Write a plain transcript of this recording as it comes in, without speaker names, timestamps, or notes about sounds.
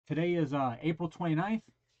Today is April 29th,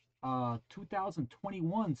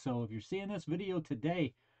 2021. So if you're seeing this video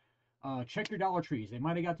today, check your Dollar Trees. They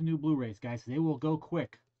might have got the new Blu-rays, guys. They will go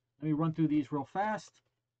quick. Let me run through these real fast.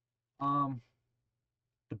 Um,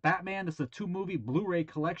 the Batman, this is a 2-movie Blu-ray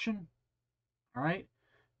collection. All right.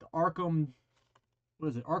 The Arkham, what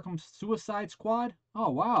is it? Arkham Suicide Squad. Oh,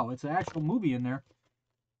 wow. It's an actual movie in there.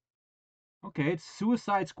 Okay, it's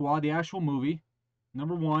Suicide Squad, the actual movie.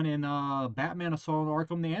 #1, and Batman Assault on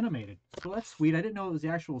Arkham, the animated. So that's sweet. I didn't know it was the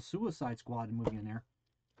actual Suicide Squad movie in there.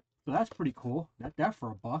 So that's pretty cool. That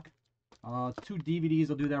for $1. 2 DVDs.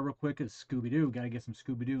 I'll do that real quick. Is Scooby-Doo. Got to get some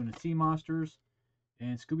Scooby-Doo and the Sea Monsters,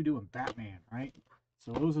 and Scooby-Doo and Batman. Right.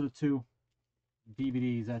 So those are the 2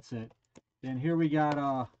 DVDs. That's it. Then here we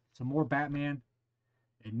got some more Batman,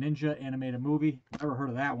 a Ninja animated movie. Never heard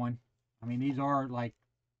of that one. I mean, these are like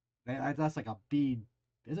that's like a B.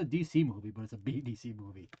 It's a DC movie, but it's a BDC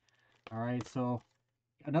movie. All right, so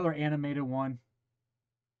another animated one.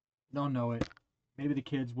 Don't know it. Maybe the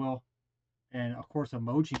kids will. And of course,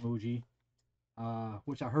 Emoji Muji,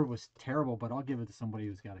 which I heard was terrible, but I'll give it to somebody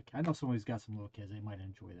who's got a. I know somebody who's got some little kids. They might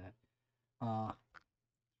enjoy that.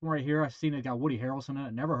 Right here, I've seen it got Woody Harrelson in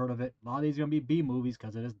it. Never heard of it. A lot of these are gonna be B movies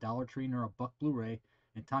because it is Dollar Tree and they're a buck Blu-ray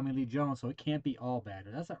and Tommy Lee Jones, so it can't be all bad.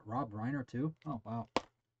 That's that Rob Reiner too. Oh wow.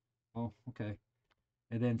 Oh okay.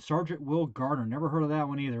 And then Sergeant Will Gardner. Never heard of that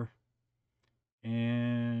one either.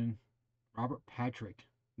 And Robert Patrick,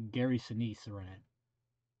 Gary Sinise are in it.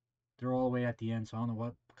 They're all the way at the end, so I don't know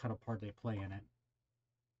what kind of part they play in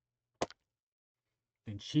it.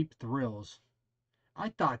 Then Cheap Thrills. I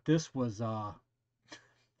thought this was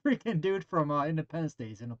freaking dude from Independence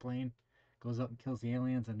Day in a plane, goes up and kills the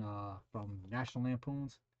aliens, and from National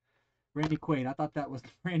Lampoons. Randy Quaid. I thought that was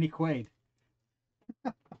Randy Quaid.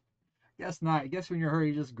 Guess not. I guess when you're hurt,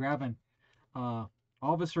 you're just grabbing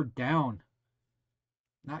Officer Down.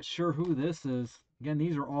 Not sure who this is. Again,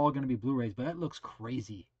 these are all going to be Blu-rays, but that looks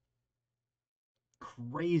crazy.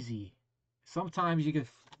 Crazy. Sometimes you get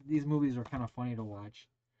these movies are kind of funny to watch.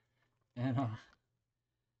 And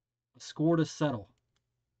Score to Settle.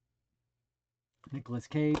 Nicolas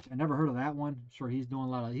Cage. I never heard of that one. I'm sure he's doing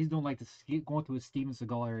a lot of. He's doing like this. Going through his Steven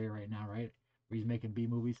Seagal area right now, right? Where he's making B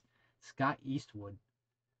movies. Scott Eastwood.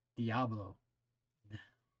 Diablo.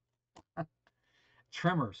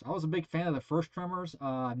 Tremors. I was a big fan of the first Tremors.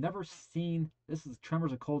 I've never seen. This is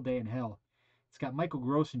Tremors: A Cold Day in Hell. It's got Michael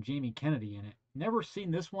Gross and Jamie Kennedy in it. Never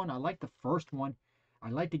seen this one. I like the first one.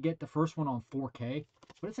 I'd like to get the first one on 4K,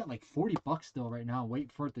 but it's at like $40 still right now,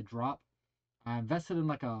 waiting for it to drop. I invested in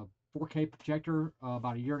like a 4K projector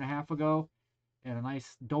about a year and a half ago, and a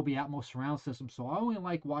nice Dolby Atmos surround system. So I only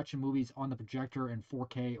like watching movies on the projector in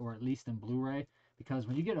 4K or at least in Blu-ray, because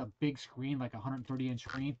when you get a big screen, like a 130-inch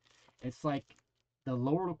screen, it's like the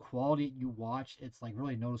lower the quality you watch, it's like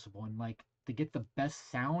really noticeable. And like to get the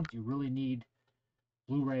best sound, you really need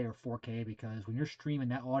Blu-ray or 4K, because when you're streaming,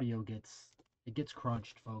 that audio gets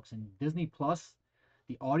crunched, folks. And Disney Plus,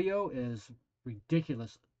 the audio is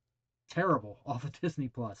ridiculous, terrible off of Disney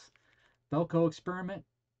Plus. Belko Experiment.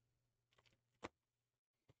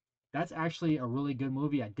 That's actually a really good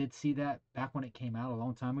movie. I did see that back when it came out a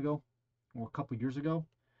long time ago, or a couple years ago.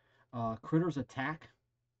 Critters Attack.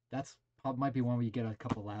 That's probably might be one where you get a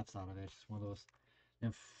couple laughs out of it. It's just one of those.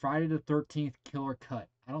 And Friday the 13th Killer Cut.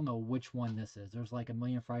 I don't know which one this is. There's like a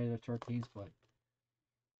million Friday the 13th, but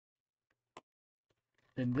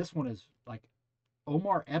then this one is like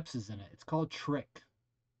Omar Epps is in it. It's called Trick.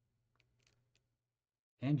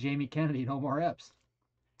 And Jamie Kennedy and Omar Epps.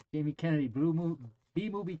 Jamie Kennedy, B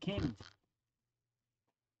movie king.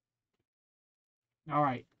 All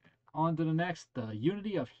right, on to the next. The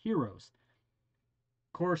Unity of Heroes.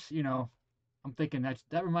 Of course, I'm thinking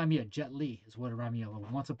that remind me of Jet Li is what it reminded me of.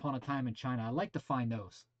 Once Upon a Time in China. I like to find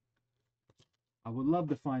those. I would love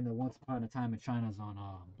to find the Once Upon a Time in China's on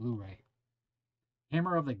Blu-ray.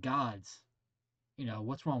 Hammer of the Gods.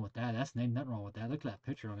 What's wrong with that? That's nothing wrong with that. Look at that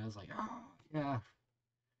picture on it. I was like, oh yeah.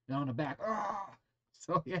 And on the back, oh.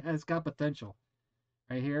 So yeah, it's got potential.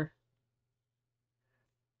 Right here.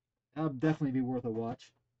 That would definitely be worth a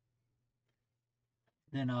watch.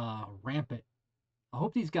 Then Rampant. I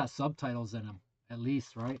hope these got subtitles in them, at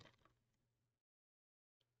least, right?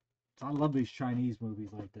 I love these Chinese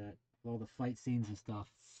movies like that. All the fight scenes and stuff.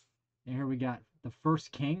 And here we got The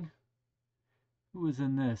First King. Who was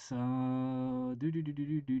in this? No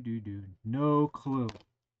clue.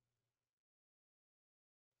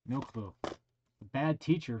 No clue. The Bad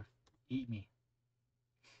Teacher. Eat me.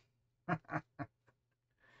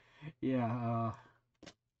 Yeah.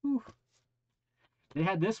 They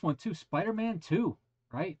had this one too. Spider-Man 2,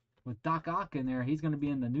 right? with Doc Ock in there. He's going to be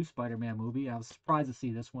in the new Spider-Man movie. I was surprised to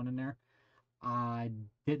see this one in there. I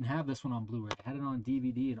didn't have this one on Blu-ray. I had it on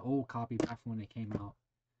DVD, an old copy back from when they came out.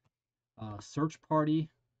 Search Party.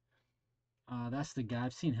 That's the guy.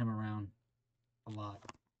 I've seen him around a lot.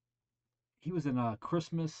 He was in a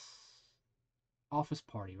Christmas Office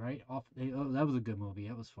Party, right? Oh, that was a good movie.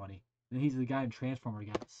 That was funny. And he's the guy in Transformer who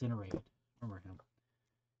got incinerated. Remember him?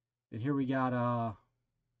 And here we got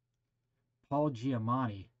Paul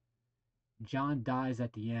Giamatti. John dies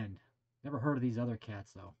at the end. Never heard of these other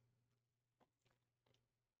cats though.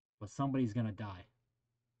 But somebody's gonna die.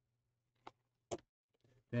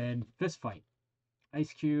 Then Fist Fight.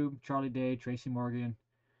 Ice Cube, Charlie Day, Tracy Morgan.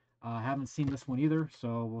 Haven't seen this one either,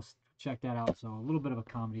 so we'll check that out. So a little bit of a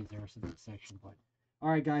comedy there in that section. But all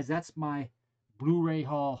right, guys, that's my Blu-ray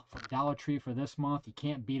haul from Dollar Tree for this month. You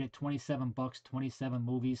can't beat it. 27 bucks, 27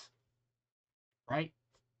 movies. Right?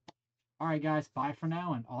 All right, guys, bye for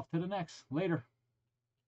now and off to the next. Later.